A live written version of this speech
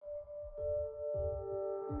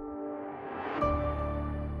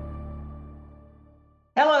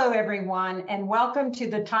Hello, everyone, and welcome to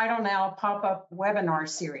the Title Now pop-up webinar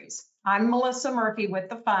series. I'm Melissa Murphy with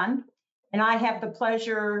the fund, and I have the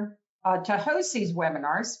pleasure to host these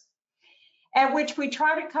webinars, at which we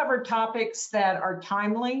try to cover topics that are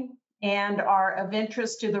timely and are of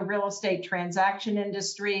interest to the real estate transaction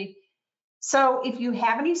industry. So if you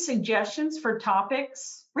have any suggestions for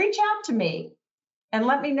topics, reach out to me and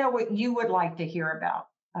let me know what you would like to hear about.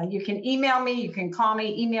 You can email me, you can call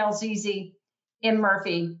me, email's easy.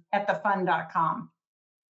 mmurphy@thefund.com.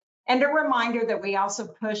 And a reminder that we also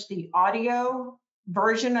push the audio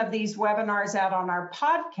version of these webinars out on our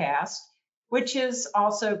podcast, which is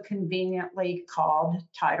also conveniently called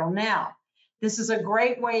Title Now. This is a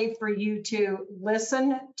great way for you to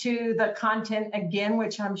listen to the content again,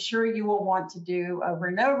 which I'm sure you will want to do over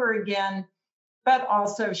and over again, but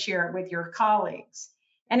also share it with your colleagues.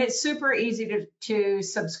 And it's super easy to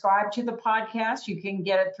subscribe to the podcast. You can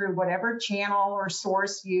get it through whatever channel or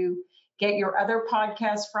source you get your other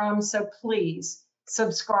podcasts from. So please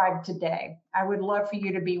subscribe today. I would love for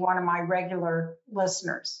you to be one of my regular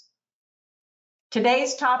listeners.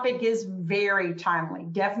 Today's topic is very timely,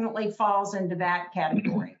 definitely falls into that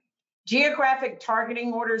category. Geographic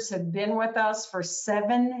targeting orders have been with us for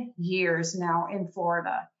 7 years now in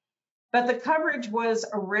Florida. But the coverage was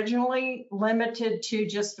originally limited to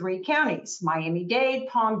just 3 counties, Miami-Dade,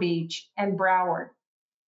 Palm Beach, and Broward.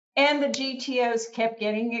 And the GTOs kept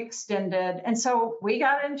getting extended. And so we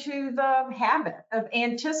got into the habit of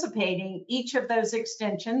anticipating each of those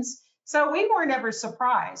extensions. So we weren't ever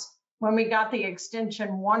surprised when we got the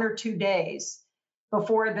extension 1 or 2 days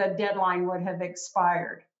before the deadline would have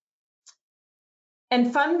expired.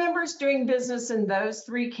 And fund members doing business in those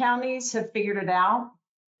 3 counties have figured it out.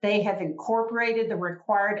 They have incorporated the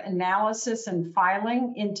required analysis and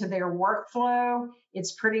filing into their workflow.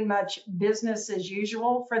 It's pretty much business as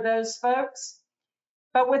usual for those folks.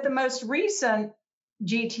 But with the most recent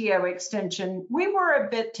GTO extension, we were a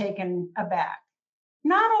bit taken aback.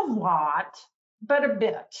 Not a lot, but a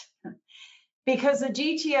bit. Because the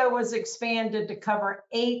GTO was expanded to cover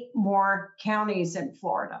 8 more counties in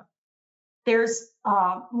Florida. There's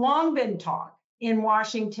long been talk in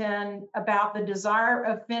Washington about the desire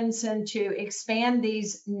of FinCEN to expand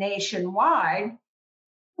these nationwide,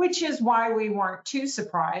 which is why we weren't too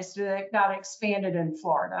surprised that it got expanded in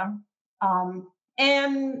Florida.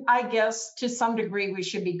 And I guess to some degree we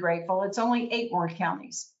should be grateful. It's only 8 more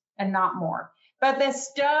counties and not more. But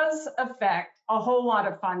this does affect a whole lot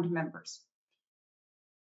of fund members.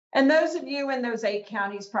 And those of you in those 8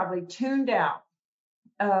 counties probably tuned out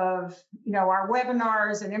of our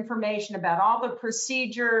webinars and information about all the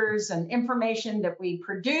procedures and information that we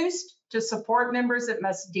produced to support members that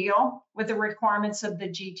must deal with the requirements of the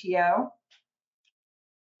GTO.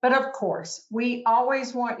 But of course, we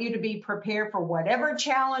always want you to be prepared for whatever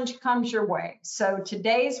challenge comes your way. So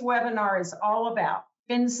today's webinar is all about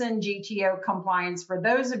FinCEN GTO compliance for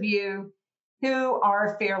those of you who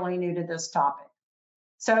are fairly new to this topic.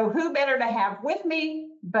 So who better to have with me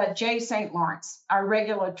but Jay St. Lawrence, our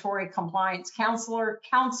regulatory compliance counselor,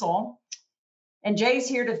 Counsel. And Jay's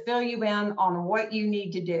here to fill you in on what you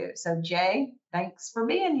need to do. So Jay, thanks for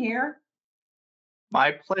being here.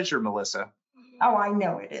 My pleasure, Melissa. Oh, I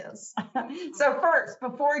know it is. So first,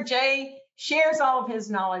 before Jay shares all of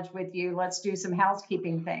his knowledge with you, let's do some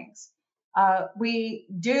housekeeping things. We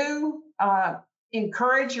do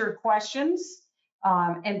encourage your questions.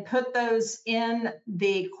 And put those in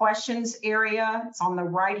the questions area. It's on the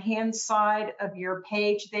right-hand side of your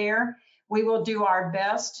page there. We will do our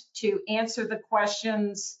best to answer the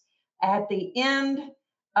questions at the end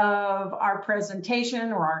of our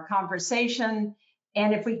presentation or our conversation.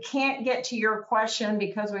 And if we can't get to your question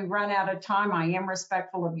because we run out of time, I am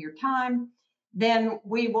respectful of your time, then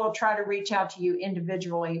we will try to reach out to you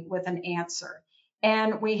individually with an answer.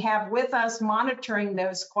 And we have with us monitoring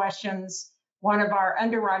those questions one of our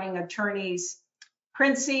underwriting attorneys,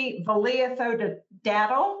 Princey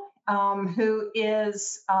Valiatho-Daddle, who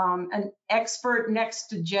is an expert next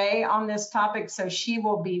to Jay on this topic, so she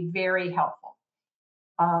will be very helpful.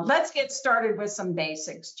 Let's get started with some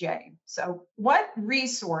basics, Jay. So what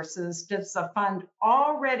resources does the fund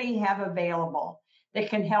already have available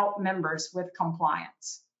that can help members with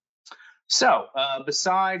compliance? So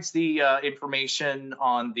besides the information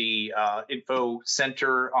on the info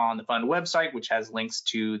center on the fund website, which has links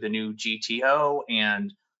to the new GTO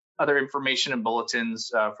and other information and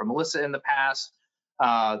bulletins from Melissa in the past,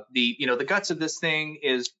 the guts of this thing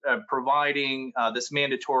is providing this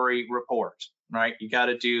mandatory report, right? You got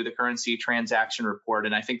to do the currency transaction report.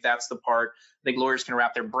 And I think that's the part, I think lawyers can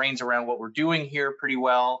wrap their brains around what we're doing here pretty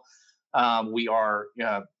well. We are,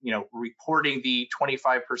 reporting the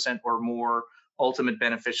 25% or more ultimate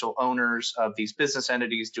beneficial owners of these business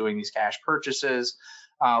entities doing these cash purchases.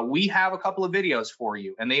 We have a couple of videos for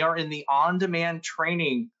you, and they are in the on-demand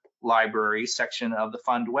training library section of the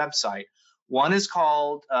fund website. One is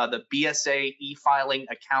called the BSA e-filing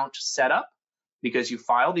account setup, because you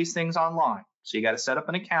file these things online. So you got to set up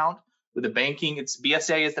an account with the banking.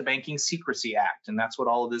 BSA is the Banking Secrecy Act, and that's what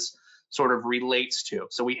all of this sort of relates to.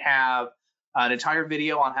 So we have an entire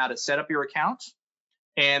video on how to set up your account.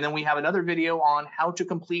 And then we have another video on how to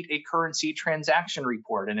complete a currency transaction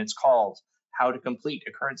report, and it's called How to Complete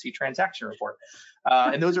a Currency Transaction Report.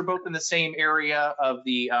 And those are both in the same area of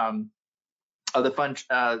the fund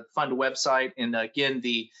website. And again,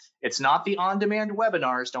 it's not the on-demand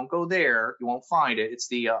webinars. Don't go there. You won't find it. It's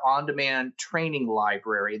the on-demand training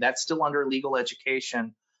library. That's still under legal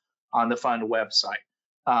education on the fund website.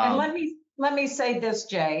 And let me say this,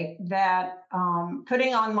 Jay, that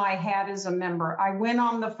putting on my hat as a member, I went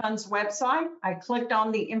on the fund's website. I clicked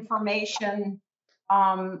on the information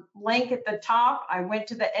link at the top. I went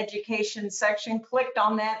to the education section, clicked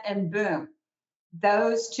on that, and boom,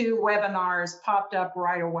 those two webinars popped up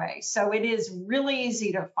right away. So it is really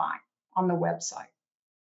easy to find on the website.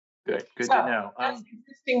 Good to know.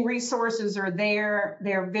 Existing resources are there.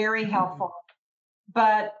 They're very helpful.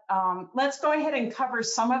 But let's go ahead and cover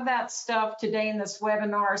some of that stuff today in this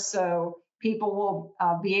webinar, so people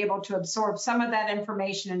will be able to absorb some of that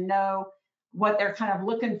information and know what they're kind of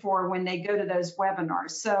looking for when they go to those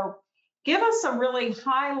webinars. So give us a really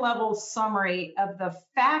high-level summary of the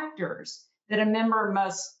factors that a member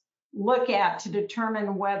must look at to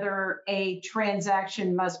determine whether a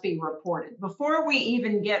transaction must be reported. Before we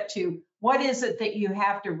even get to what is it that you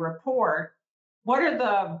have to report, what are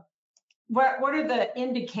the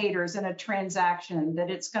indicators in a transaction that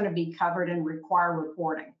it's going to be covered and require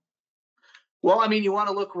reporting? Well, I mean, you want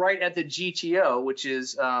to look right at the GTO, which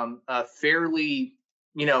is fairly,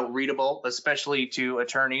 readable, especially to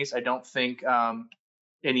attorneys. I don't think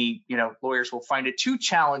any, lawyers will find it too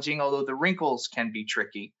challenging, although the wrinkles can be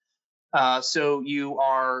tricky. So you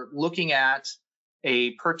are looking at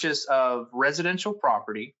a purchase of residential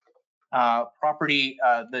property. The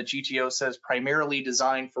GTO says primarily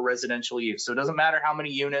designed for residential use. So it doesn't matter how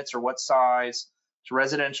many units or what size, it's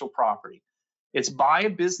residential property. It's by a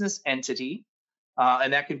business entity,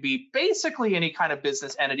 and that could be basically any kind of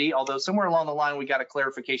business entity, although somewhere along the line we got a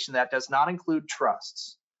clarification that does not include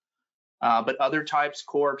trusts, but other types,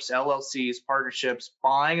 corps, LLCs, partnerships,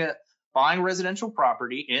 buying residential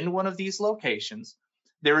property in one of these locations.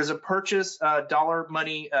 There is a purchase dollar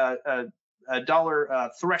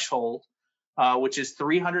threshold, which is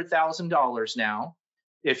 $300,000 now.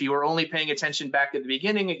 If you were only paying attention back at the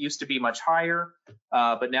beginning, it used to be much higher,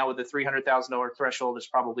 but now with the $300,000 threshold, it's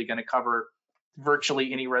probably going to cover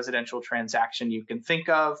virtually any residential transaction you can think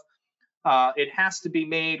of. It has to be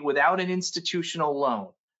made without an institutional loan,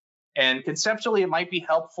 and conceptually, it might be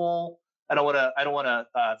helpful. I don't want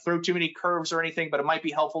to throw too many curves or anything, but it might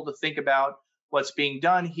be helpful to think about what's being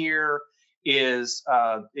done here. Is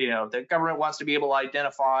the government wants to be able to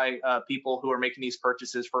identify people who are making these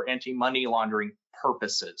purchases for anti-money laundering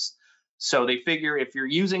purposes. So they figure if you're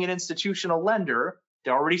using an institutional lender,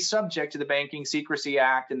 they're already subject to the Banking Secrecy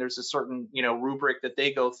Act, and there's a certain rubric that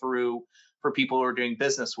they go through for people who are doing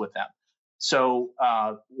business with them. So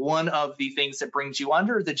one of the things that brings you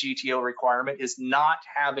under the GTO requirement is not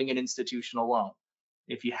having an institutional loan.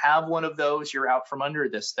 If you have one of those, you're out from under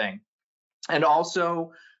this thing. And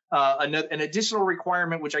also, an additional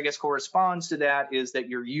requirement, which I guess corresponds to that, is that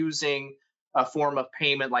you're using a form of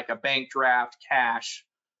payment like a bank draft, cash,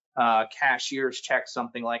 cashier's check,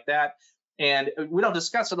 something like that. And we don't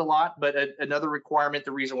discuss it a lot, but another requirement,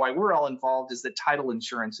 the reason why we're all involved, is that title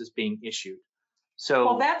insurance is being issued. So,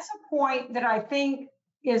 well, that's a point that I think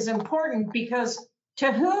is important, because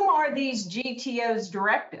to whom are these GTOs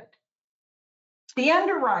directed? The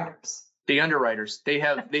underwriters. The underwriters. They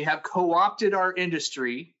have co-opted our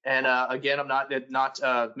industry, and again, I'm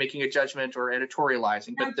not making a judgment or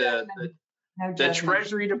editorializing, but the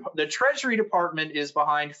Treasury Department is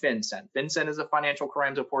behind FinCEN. FinCEN is a financial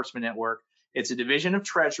crimes enforcement network. It's a division of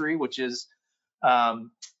Treasury, which is part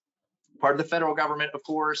of the federal government, of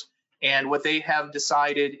course. And what they have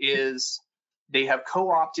decided is they have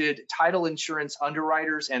co-opted title insurance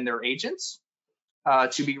underwriters and their agents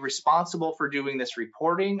to be responsible for doing this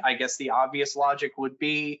reporting. I guess the obvious logic would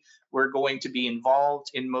be we're going to be involved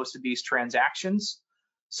in most of these transactions,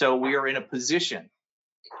 so we are in a position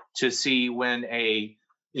to see when a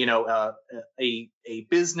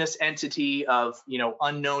business entity of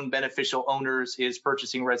unknown beneficial owners is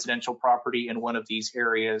purchasing residential property in one of these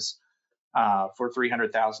areas for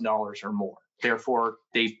 $300,000 or more. Therefore,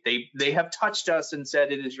 they have touched us and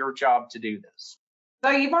said it is your job to do this.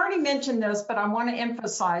 So you've already mentioned this, but I want to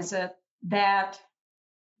emphasize it, that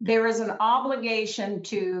there is an obligation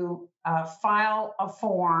to file a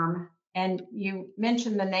form, and you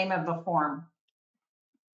mentioned the name of the form.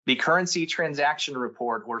 The Currency Transaction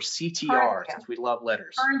Report, or CTR, since we love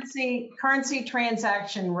letters. Currency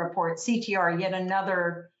Transaction Report, CTR, yet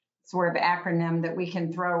another sort of acronym that we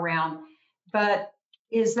can throw around. But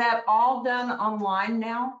is that all done online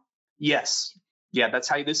now? Yes. Yeah, that's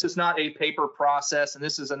how this is not a paper process. And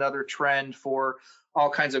this is another trend for all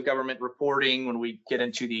kinds of government reporting when we get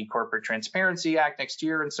into the Corporate Transparency Act next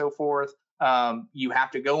year and so forth. You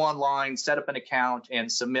have to go online, set up an account,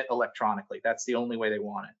 and submit electronically. That's the only way they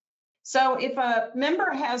want it. So if a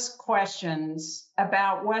member has questions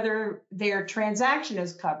about whether their transaction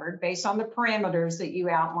is covered based on the parameters that you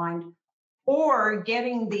outlined, or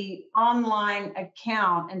getting the online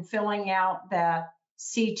account and filling out that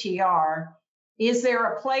CTR, is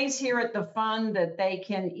there a place here at the fund that they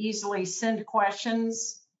can easily send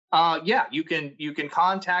questions? Yeah, you can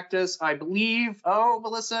contact us. I believe,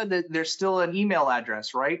 Melissa, that there's still an email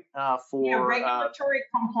address, right? For regulatory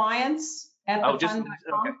compliance at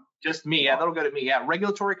thefund.com. Okay. Just me. Yeah, that'll go to me. Yeah,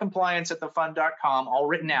 regulatory compliance at thefund.com, all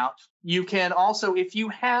written out. You can also, if you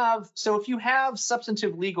have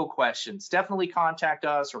substantive legal questions, definitely contact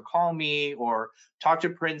us or call me or talk to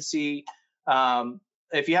Princey.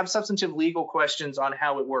 If you have substantive legal questions on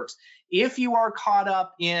how it works, if you are caught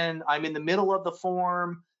up in, I'm in the middle of the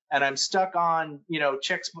form and I'm stuck on,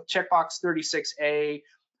 checkbox 36A,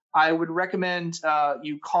 I would recommend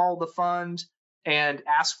you call the fund and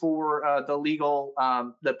ask for the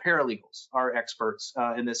paralegals are experts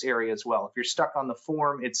in this area as well. If you're stuck on the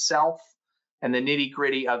form itself and the nitty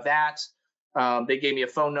gritty of that, they gave me a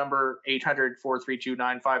phone number,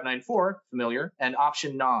 800-432-9594, familiar, and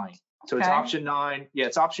option 9. So It's option 9. Yeah,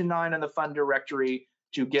 it's option 9 on the fund directory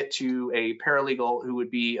to get to a paralegal who would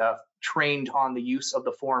be trained on the use of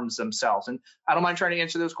the forms themselves. And I don't mind trying to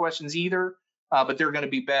answer those questions either, but they're going to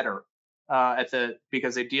be better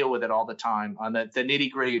because they deal with it all the time on the nitty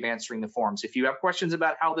gritty of answering the forms. If you have questions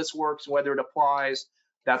about how this works, whether it applies,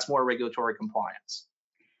 that's more regulatory compliance.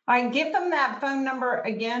 I give them that phone number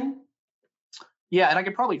again. Yeah, and I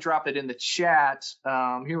could probably drop it in the chat.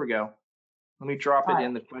 Here we go. Let me drop it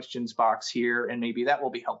in the questions box here, and maybe that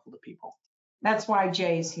will be helpful to people. That's why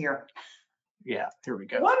Jay's here. Yeah, here we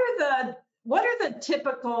go. What are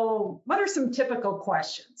some typical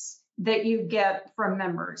questions that you get from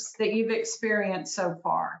members that you've experienced so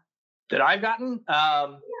far? That I've gotten?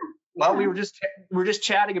 Well, we were just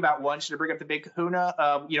chatting about one. Should I bring up the big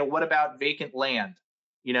kahuna? What about vacant land?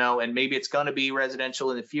 And maybe it's going to be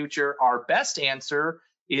residential in the future. Our best answer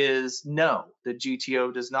is no. The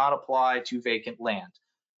GTO does not apply to vacant land.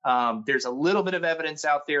 There's a little bit of evidence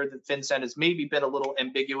out there that FinCEN has maybe been a little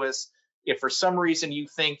ambiguous. If for some reason you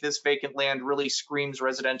think this vacant land really screams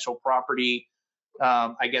residential property,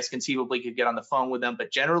 I guess conceivably could get on the phone with them.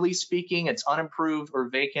 But generally speaking, it's unimproved or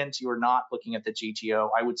vacant. You're not looking at the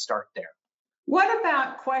GTO. I would start there. What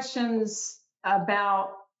about questions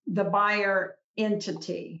about the buyer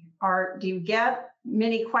entity? Do you get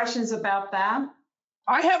many questions about that?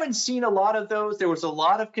 I haven't seen a lot of those. There was a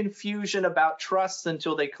lot of confusion about trusts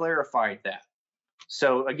until they clarified that.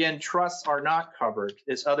 So again, trusts are not covered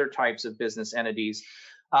as other types of business entities.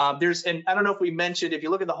 And I don't know if we mentioned, if you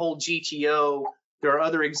look at the whole GTO, there are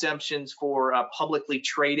other exemptions for publicly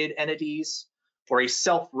traded entities or a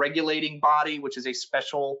self-regulating body, which is a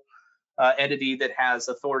special entity that has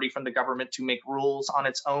authority from the government to make rules on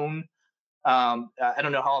its own. I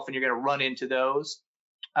don't know how often you're going to run into those.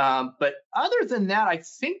 But other than that, I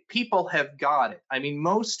think people have got it. I mean,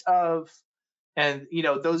 those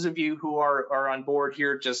of you who are on board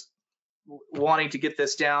here just wanting to get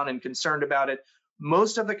this down and concerned about it,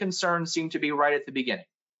 most of the concerns seem to be right at the beginning.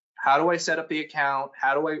 How do I set up the account?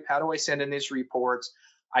 How do I send in these reports?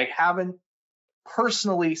 I haven't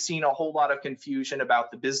personally seen a whole lot of confusion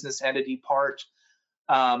about the business entity part.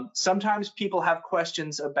 Sometimes people have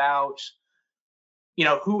questions about,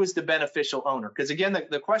 who is the beneficial owner? Because again,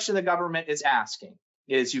 the question the government is asking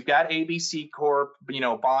is, you've got ABC Corp,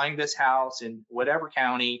 buying this house in whatever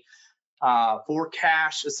county for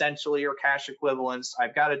cash, essentially, or cash equivalents.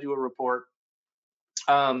 I've got to do a report.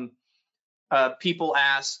 People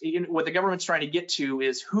ask, what the government's trying to get to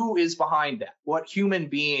is, who is behind that? What human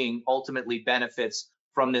being ultimately benefits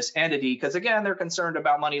from this entity? Because again, they're concerned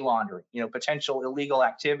about money laundering, potential illegal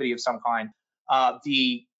activity of some kind.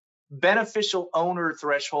 The beneficial owner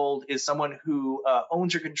threshold is someone who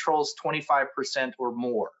owns or controls 25% or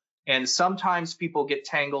more And sometimes people get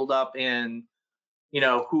tangled up in,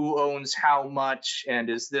 who owns how much, and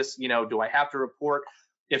is this, do I have to report?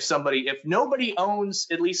 If nobody owns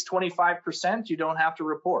at least 25%, you don't have to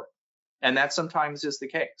report. And that sometimes is the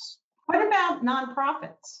case. What about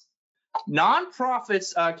nonprofits?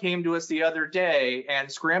 Nonprofits came to us the other day,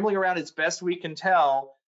 and scrambling around as best we can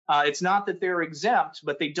tell, it's not that they're exempt,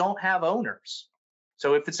 but they don't have owners.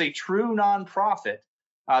 So if it's a true nonprofit,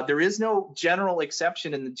 there is no general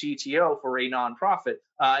exception in the GTO for a nonprofit.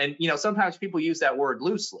 And sometimes people use that word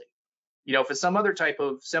loosely. If it's some other type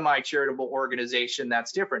of semi-charitable organization,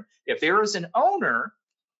 that's different. If there is an owner,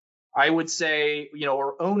 I would say,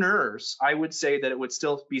 or owners, I would say that it would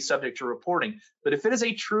still be subject to reporting. But if it is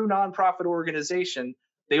a true nonprofit organization,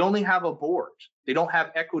 they only have a board. They don't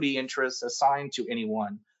have equity interests assigned to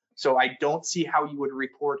anyone. So I don't see how you would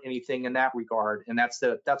report anything in that regard. And that's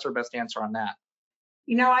our best answer on that.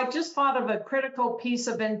 I just thought of a critical piece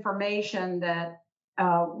of information that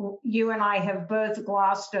you and I have both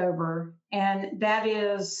glossed over, and that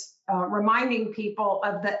is reminding people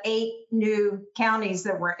of the 8 new counties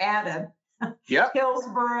that were added. Yep.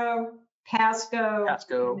 Hillsborough, Pasco,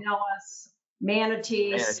 Pinellas,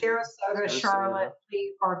 Manatee, Sarasota, Charlotte,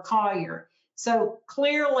 or Collier. So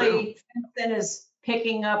clearly, FinCEN is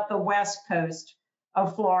picking up the West Coast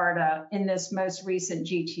of Florida in this most recent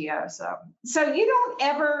GTO. So you don't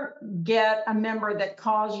ever get a member that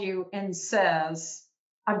calls you and says,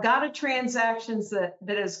 I've got a transaction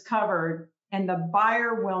that is covered, and the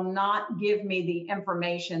buyer will not give me the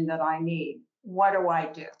information that I need. What do I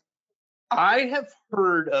do? I have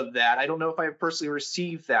heard of that. I don't know if I have personally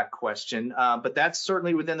received that question, but that's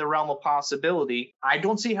certainly within the realm of possibility. I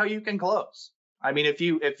don't see how you can close. I mean, if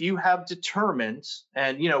you have determined,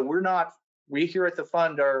 and we here at the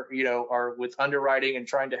fund are with underwriting and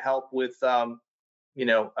trying to help with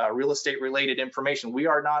real estate related information. We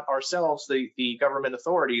are not ourselves the government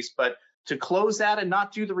authorities, but to close that and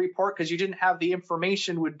not do the report because you didn't have the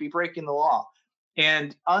information would be breaking the law.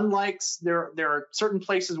 And unlike there are certain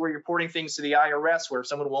places where you're reporting things to the IRS where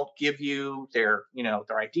someone won't give you their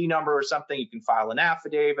ID number or something, you can file an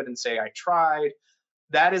affidavit and say, I tried.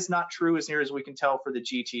 That is not true as near as we can tell for the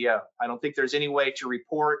GTO. I don't think there's any way to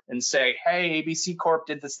report and say, hey, ABC Corp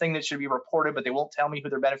did this thing that should be reported, but they won't tell me who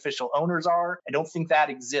their beneficial owners are. I don't think that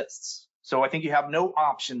exists. So I think you have no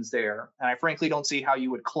options there. And I frankly don't see how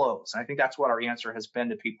you would close. And I think that's what our answer has been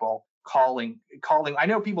to people calling. I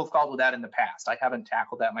know people have called with that in the past. I haven't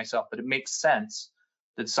tackled that myself, but it makes sense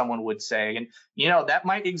that someone would say, and that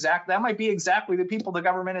might be exactly the people the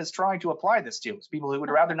government is trying to apply this to. It's people who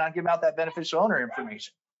would rather not give out that beneficial owner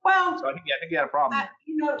information. Well, so I think you had a problem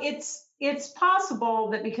there. It's possible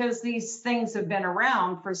that because these things have been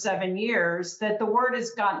around for 7 years, that the word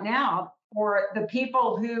has gotten out for the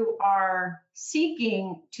people who are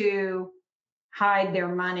seeking to hide their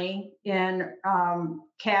money in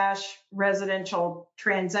cash residential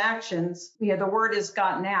transactions. The word has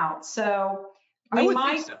gotten out. So we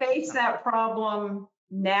might face that problem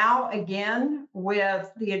now again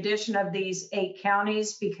with the addition of these 8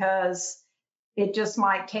 counties, because it just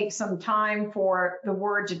might take some time for the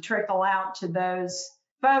word to trickle out to those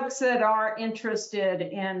folks that are interested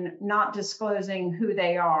in not disclosing who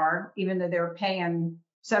they are, even though they're paying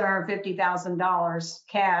 $750,000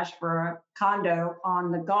 cash for a condo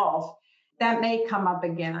on the Gulf. That may come up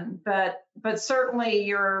again, but certainly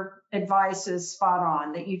your advice is spot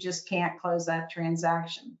on that you just can't close that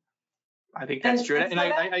transaction. I think that's true. And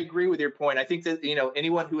I agree with your point. I think that,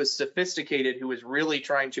 anyone who is sophisticated, who is really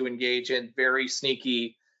trying to engage in very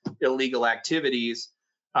sneaky illegal activities,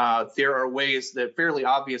 there are ways, that fairly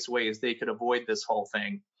obvious ways they could avoid this whole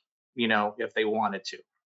thing, if they wanted to.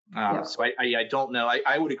 So I don't know.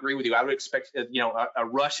 I would agree with you. I would expect, a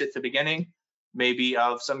rush at the beginning, maybe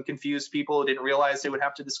of some confused people who didn't realize they would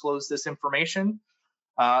have to disclose this information.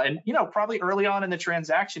 And probably early on in the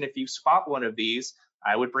transaction, if you spot one of these,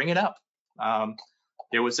 I would bring it up.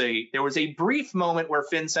 There was a brief moment where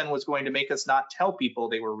FinCEN was going to make us not tell people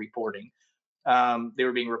they were reporting. They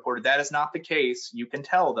were being reported. That is not the case. You can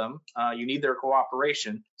tell them. You need their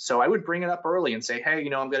cooperation. So I would bring it up early and say, hey,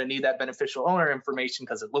 I'm going to need that beneficial owner information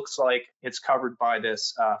because it looks like it's covered by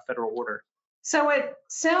this federal order. So it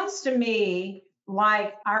sounds to me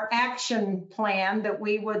like our action plan that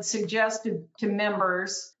we would suggest to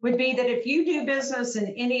members would be that if you do business in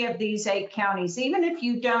any of these 8 counties, even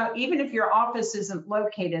if your office isn't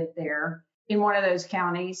located there in one of those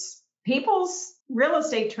counties, people's real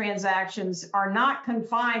estate transactions are not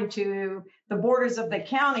confined to the borders of the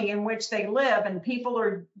county in which they live, and people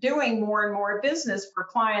are doing more and more business for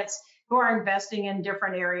clients who are investing in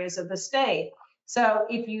different areas of the state. So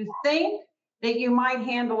if you think that you might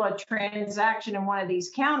handle a transaction in one of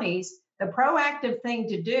these counties, the proactive thing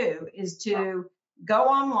to do is to go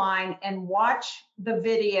online and watch the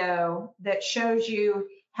video that shows you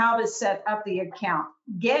how to set up the account.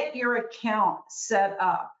 Get your account set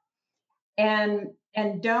up, and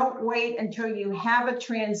don't wait until you have a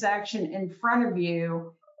transaction in front of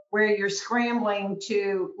you where you're scrambling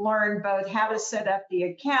to learn both how to set up the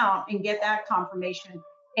account and get that confirmation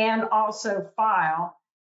and also file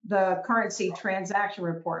the currency transaction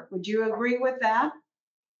report. Would you agree with that?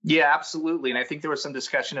 Yeah, absolutely. And I think there was some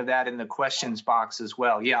discussion of that in the questions box as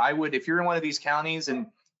well. Yeah, I would, if you're in one of these counties and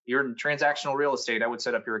you're in transactional real estate, I would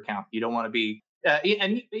set up your account. You don't want to be,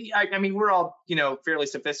 I mean, we're all, fairly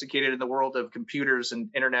sophisticated in the world of computers and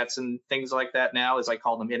internets and things like that now, as I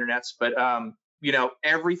call them internets. But,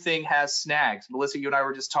 everything has snags. Melissa, you and I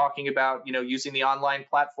were just talking about, using the online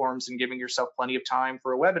platforms and giving yourself plenty of time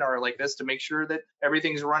for a webinar like this to make sure that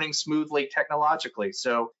everything's running smoothly technologically.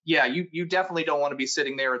 So yeah, you definitely don't want to be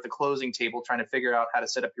sitting there at the closing table trying to figure out how to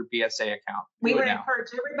set up your BSA account. We would encourage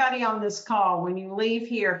everybody on this call, when you leave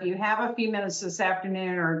here, if you have a few minutes this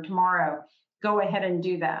afternoon or tomorrow, go ahead and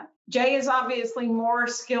do that. Jay is obviously more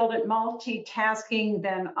skilled at multitasking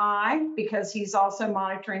than I, because he's also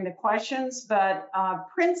monitoring the questions. But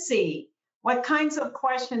Princey, what kinds of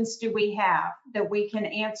questions do we have that we can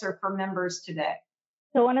answer for members today?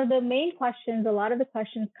 So one of the main questions, a lot of the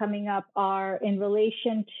questions coming up are in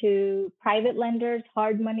relation to private lenders,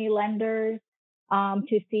 hard money lenders,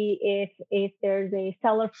 to see if there's a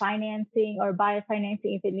seller financing or buyer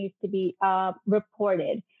financing, if it needs to be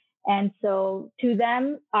reported. And so to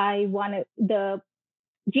them, the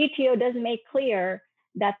GTO does make clear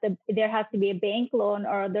that there has to be a bank loan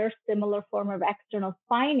or other similar form of external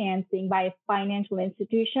financing by a financial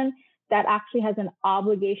institution that actually has an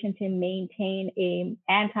obligation to maintain an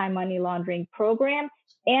anti-money laundering program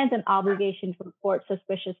and an obligation to report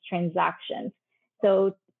suspicious transactions.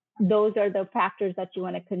 So those are the factors that you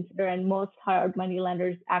want to consider, and most hard money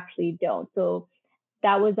lenders actually don't. So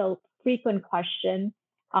that was a frequent question.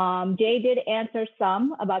 Jay did answer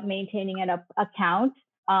some about maintaining an account.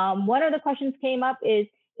 One of the questions came up is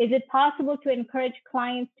it possible to encourage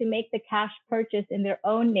clients to make the cash purchase in their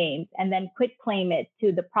own names and then quit claim it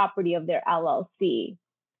to the property of their LLC?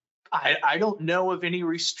 I don't know of any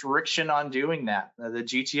restriction on doing that. The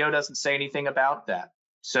GTO doesn't say anything about that.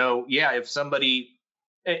 So yeah, if somebody,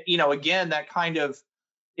 again, that kind of,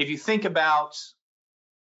 if you think about,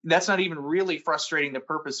 that's not even really frustrating the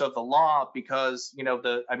purpose of the law, because,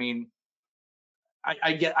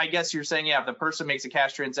 I guess you're saying, yeah, if the person makes a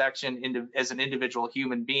cash transaction as an individual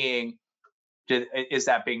human being, is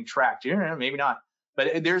that being tracked? Yeah, maybe not.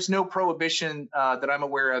 But there's no prohibition that I'm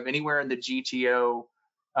aware of anywhere in the GTO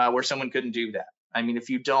where someone couldn't do that. I mean, if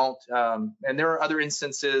you don't, and there are other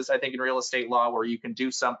instances, I think, in real estate law where you can do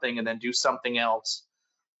something and then do something else.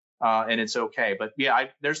 And it's okay. But yeah,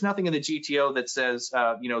 there's nothing in the GTO that says,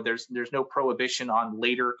 there's no prohibition on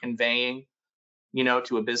later conveying,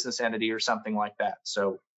 to a business entity or something like that.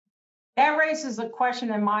 So that raises a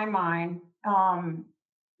question in my mind.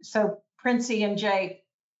 So Princey and Jay,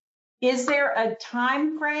 is there a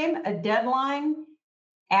time frame, a deadline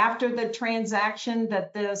after the transaction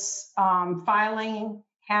that this filing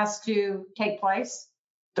has to take place?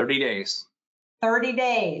 30 days. 30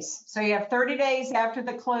 days. So you have 30 days after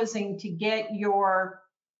the closing to get your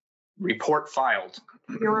report filed.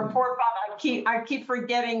 Your report filed. I keep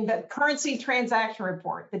forgetting the currency transaction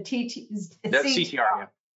report, the That's CTR.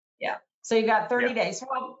 Yeah. So you got 30 days.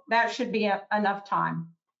 Well, that should be enough time.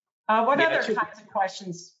 What other kinds of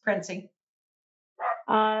questions, Princey?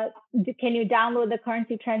 Can you download the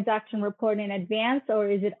currency transaction report in advance, or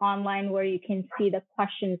is it online where you can see the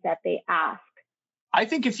questions that they ask? I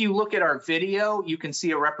think if you look at our video, you can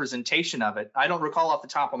see a representation of it. I don't recall off the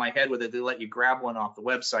top of my head whether they let you grab one off the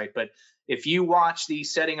website, but if you watch the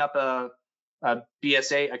setting up a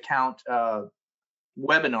BSA account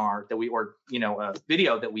webinar that a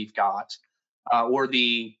video that we've got, or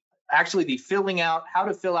the how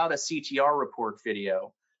to fill out a CTR report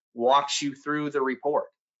video walks you through the report.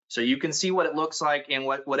 So you can see what it looks like, and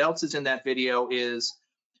what else is in that video is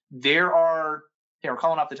I'm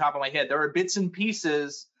calling off the top of my head, there are bits and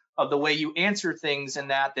pieces of the way you answer things in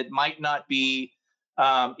that might not be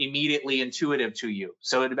immediately intuitive to you.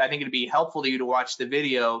 So I think it'd be helpful to you to watch the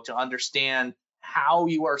video to understand how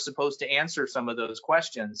you are supposed to answer some of those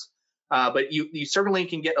questions. But you certainly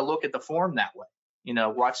can get a look at the form that way.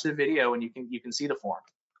 Watch the video and you can see the form.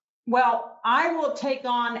 Well, I will take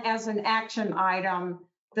on as an action item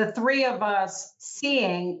the three of us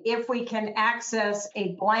seeing if we can access a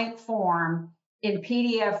blank form in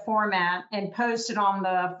PDF format and post it on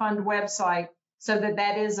the fund website so that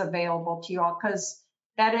that is available to you all, because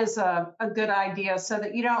that is a good idea, so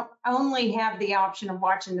that you don't only have the option of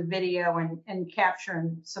watching the video and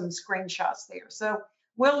capturing some screenshots there. So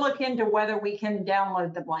we'll look into whether we can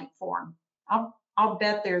download the blank form. I'll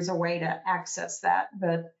bet there's a way to access that,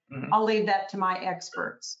 but I'll leave that to my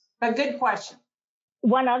experts. But good question.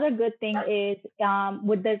 One other good thing is,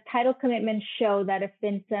 would the title commitment show that a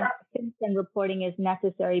FinCEN reporting is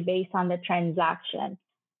necessary based on the transaction?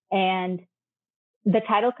 And the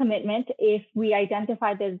title commitment, if we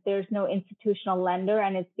identify that there's no institutional lender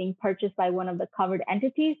and it's being purchased by one of the covered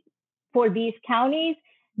entities, for these counties,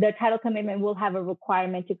 the title commitment will have a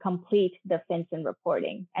requirement to complete the FinCEN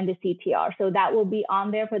reporting and the CTR. So that will be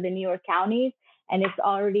on there for the New York counties, and it's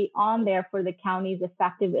already on there for the counties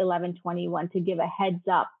effective 11/21 to give a heads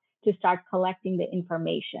up to start collecting the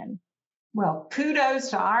information. Well,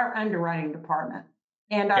 kudos to our underwriting department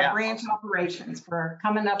and our branch operations for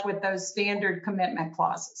coming up with those standard commitment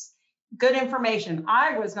clauses. Good information.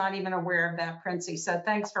 I was not even aware of that, Princey. So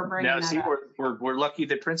thanks for bringing that up. We're lucky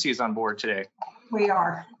that Princey is on board today. We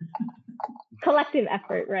are. Collective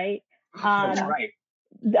effort, right? That's right.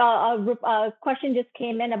 A question just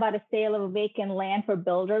came in about a sale of a vacant land for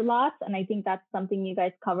builder lots, and I think that's something you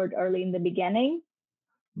guys covered early in the beginning.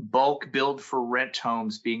 Bulk build for rent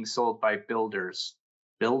homes being sold by builders.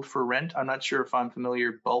 Build for rent? I'm not sure if I'm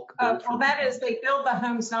familiar. Bulk build for well, that is, they build the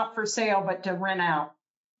homes not for sale, but to rent out.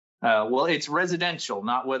 Well, it's residential,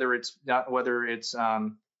 not whether it's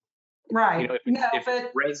right. If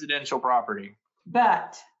it's residential property.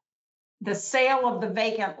 But the sale of the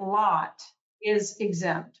vacant lot is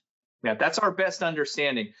exempt. Yeah, that's our best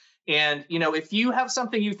understanding. And if you have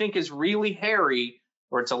something you think is really hairy,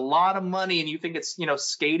 or it's a lot of money, and you think it's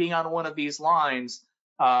skating on one of these lines,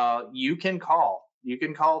 you can call. You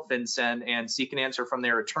can call FinCEN and seek an answer from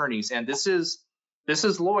their attorneys. And this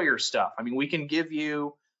is lawyer stuff. I mean, we can give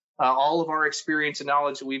you all of our experience and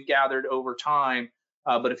knowledge that we've gathered over time.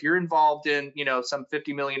 But if you're involved in, some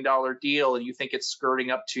 $50 million deal and you think it's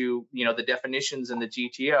skirting up to, the definitions in the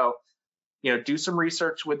GTO, do some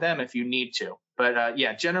research with them if you need to. But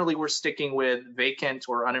generally we're sticking with vacant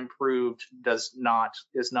or unimproved is not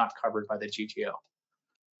covered by the GTO.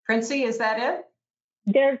 Princey, is that it?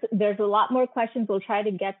 There's a lot more questions. We'll try to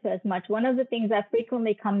get to as much. One of the things that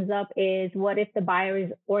frequently comes up is, what if the buyer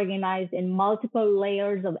is organized in multiple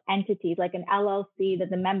layers of entities, like an LLC, that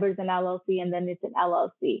the member's an LLC and then it's an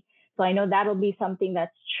LLC. So I know that'll be something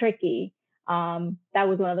that's tricky. That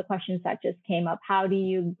was one of the questions that just came up. How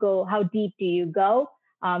deep do you go?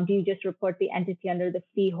 Do you just report the entity under the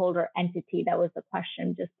fee holder entity? That was the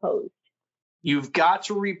question just posed. You've got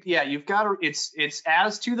to it's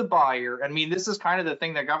as to the buyer. I mean, this is kind of the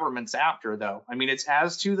thing that government's after, though. I mean, it's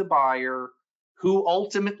as to the buyer who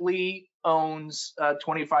ultimately owns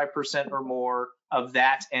 25% or more of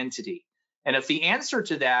that entity. And if the answer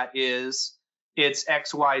to that is it's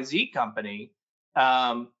XYZ company,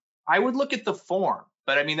 I would look at the form,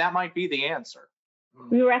 but I mean, that might be the answer.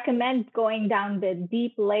 We recommend going down the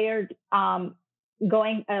deep layered,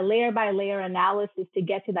 going a layer by layer analysis to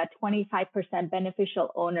get to that 25%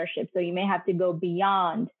 beneficial ownership. So you may have to go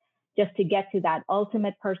beyond just to get to that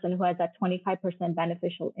ultimate person who has that 25%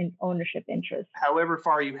 beneficial ownership interest. However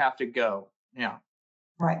far you have to go. Yeah.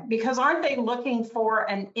 Right. Because aren't they looking for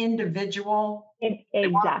an individual?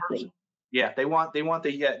 Exactly. Yeah. They want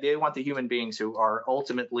the human beings who are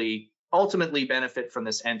ultimately benefit from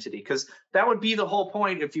this entity, because that would be the whole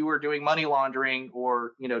point if you were doing money laundering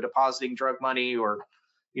or depositing drug money or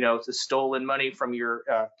the stolen money from your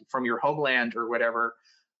homeland or whatever,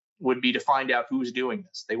 would be to find out who's doing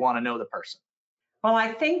this. They want to know the person. Well,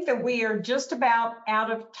 I think that we are just about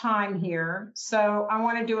out of time here, so I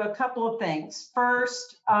want to do a couple of things.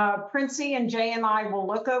 First, Princey and Jay and I will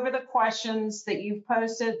look over the questions that you've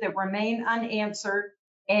posted that remain unanswered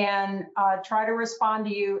and try to respond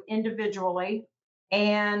to you individually.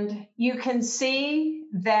 And you can see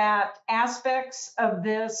that aspects of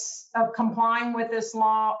complying with this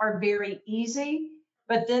law are very easy,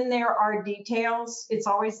 but then there are details. It's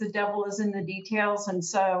always the devil is in the details. And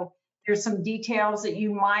so there's some details that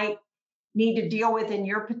you might need to deal with in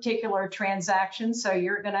your particular transaction. So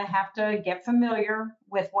you're going to have to get familiar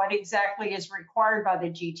with what exactly is required by the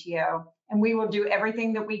GTO. And we will do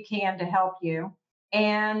everything that we can to help you.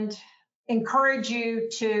 And encourage you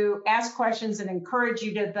to ask questions and encourage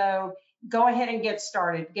you to, though, go ahead and get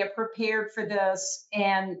started. Get prepared for this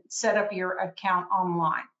and set up your account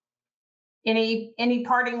online. Any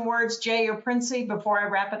parting words, Jay or Princey, before I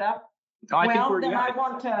wrap it up? No, I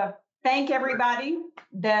want to thank everybody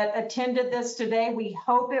that attended this today. We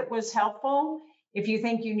hope it was helpful. If you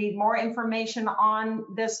think you need more information on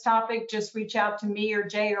this topic, just reach out to me or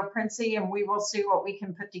Jay or Princey, and we will see what we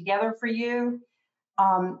can put together for you.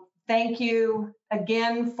 Thank you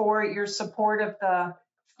again for your support of the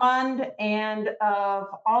fund and of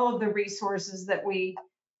all of the resources that we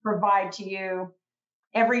provide to you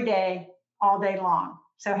every day, all day long.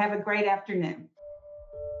 So have a great afternoon.